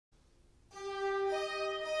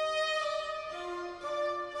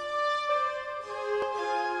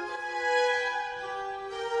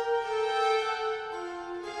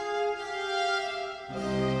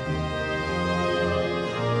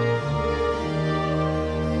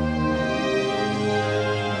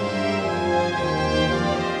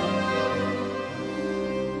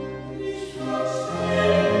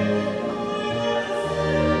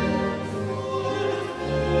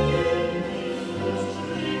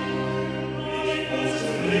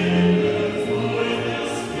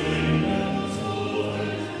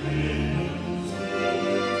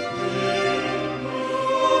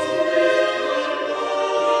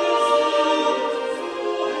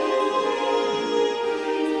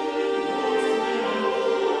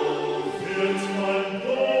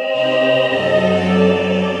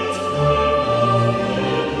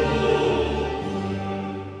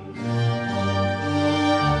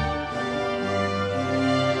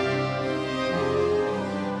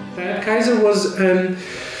Keiser was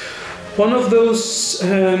one of those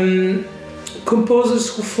composers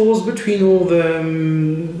who falls between all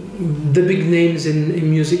the big names in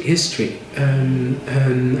music history.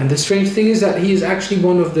 And the strange thing is that he is actually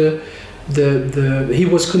one of he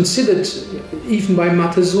was considered, even by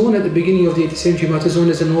Matteson at the beginning of the 18th century, Matteson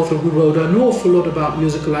is an author who wrote an awful lot about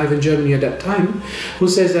musical life in Germany at that time, who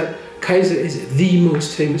says that Keiser is the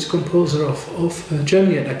most famous composer of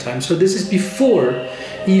Germany at that time. So this is before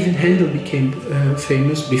even Handel became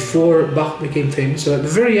famous, before Bach became famous. So at the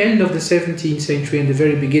very end of the 17th century and the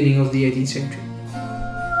very beginning of the 18th century.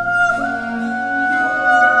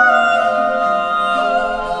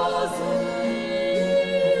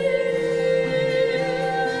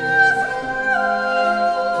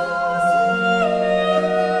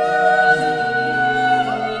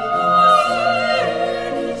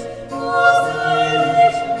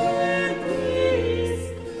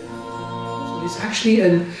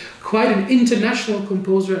 Quite an international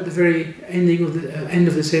composer at the very end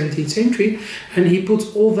of the 17th century, and he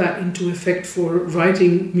puts all that into effect for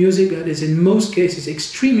writing music that is in most cases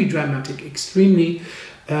extremely dramatic, extremely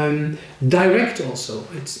direct also.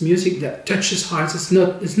 It's music that touches hearts.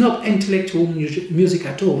 It's not intellectual music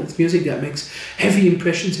at all. It's music that makes heavy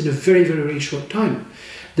impressions in a very, very, very short time.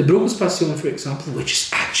 The Brockes Passion, for example, which is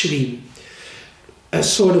actually a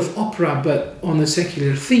sort of opera but on a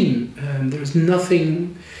secular theme. There's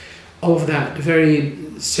nothing of that very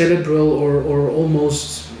cerebral or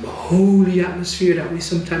almost holy atmosphere that we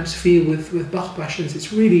sometimes feel with Bach Passions.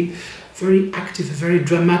 It's really very active, very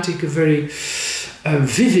dramatic, a very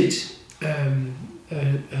vivid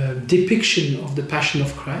depiction of the Passion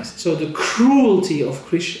of Christ. So the cruelty of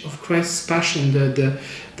Christ's Passion,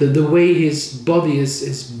 the way his body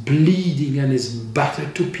is bleeding and is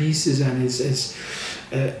battered to pieces and is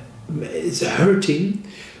hurting,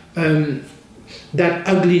 that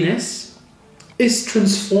ugliness is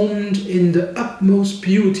transformed in the utmost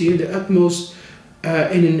beauty, in the utmost,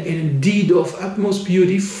 in a deed of utmost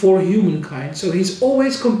beauty for humankind. So he's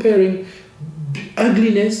always comparing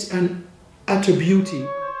ugliness and utter beauty.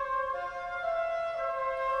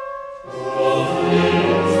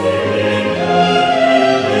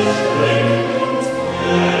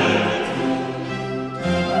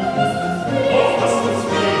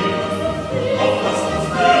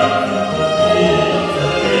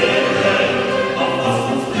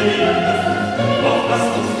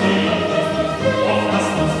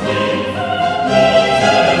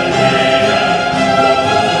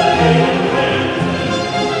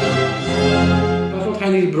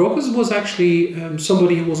 Brockes was actually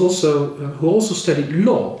somebody who was also studied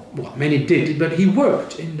law. Well, many did, but he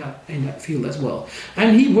worked in that field as well,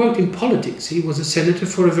 and he worked in politics. He was a senator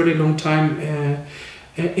for a very long time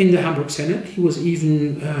in the Hamburg Senate. He was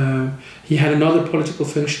even he had another political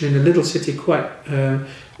function in a little city quite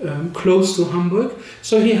close to Hamburg.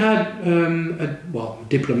 So he had a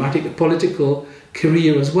political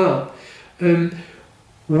career as well.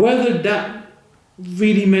 Whether that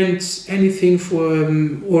really meant anything for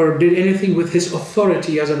or did anything with his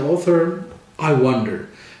authority as an author, I wonder.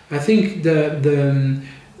 I think the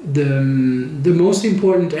most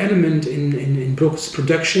important element in Brockes'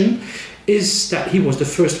 production is that he was the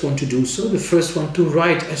first one to do so, the first one to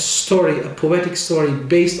write a story, a poetic story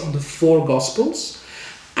based on the four Gospels,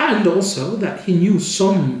 and also that he knew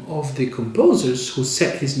some of the composers who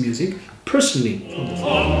set his music personally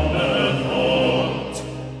from the film.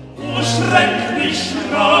 Schrecklich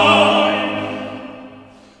rein,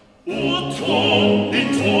 o Ton, den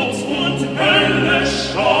Tod und Hölle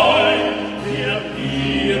scheu, der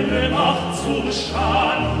ihre Macht zu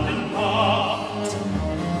Schanden macht.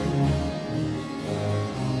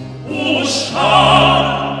 O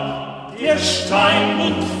Schar, der Stein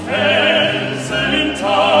und Felsen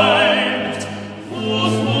entteilt,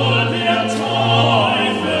 wovor der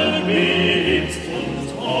Teufel bebt und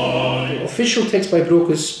heult. Official text by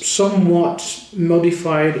Brockes, somewhat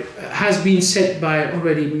modified, has been set by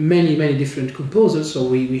already many different composers. So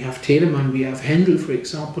we have Telemann, we have Handel, for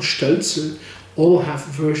example, Stölzel, all have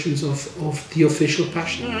versions of the official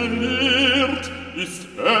Passion. Ist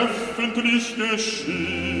öffentlich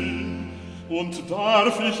geschehen, und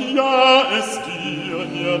darf ich ja es dir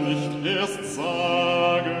hier nicht erst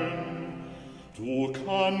sagen. Du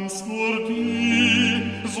kannst nur die,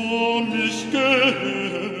 so mich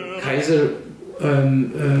gehören. Keiser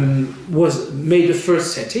made the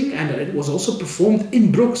first setting, and it was also performed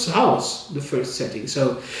in Brockes' house, the first setting.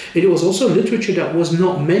 So it was also literature that was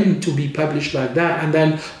not meant to be published like that, and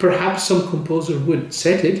then perhaps some composer would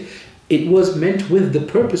set it. It was meant with the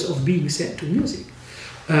purpose of being set to music.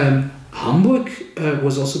 Hamburg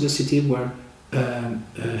was also the city where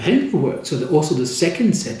Handel worked, so also the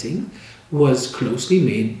second setting was closely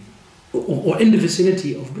made or in the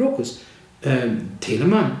vicinity of Brockes.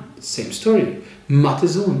 Telemann, same story.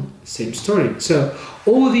 Matteson, same story. So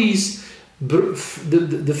all these,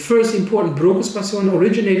 the first important Brockes passion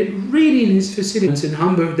originated really in his facilities in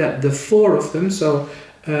Hamburg, that the four of them, so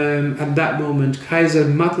at that moment Keiser,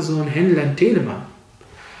 Matteson, Handel and Telemann,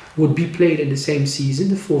 would be played in the same season,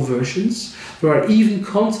 the four versions. There are even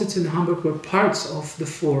concerts in Hamburg where parts of the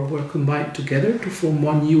four were combined together to form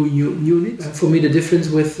one new unit. For me, the difference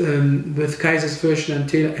with Keiser's version and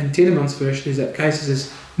Telemann's version is that Keiser's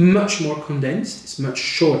is much more condensed, it's much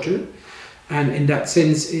shorter, and in that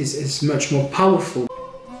sense is much more powerful.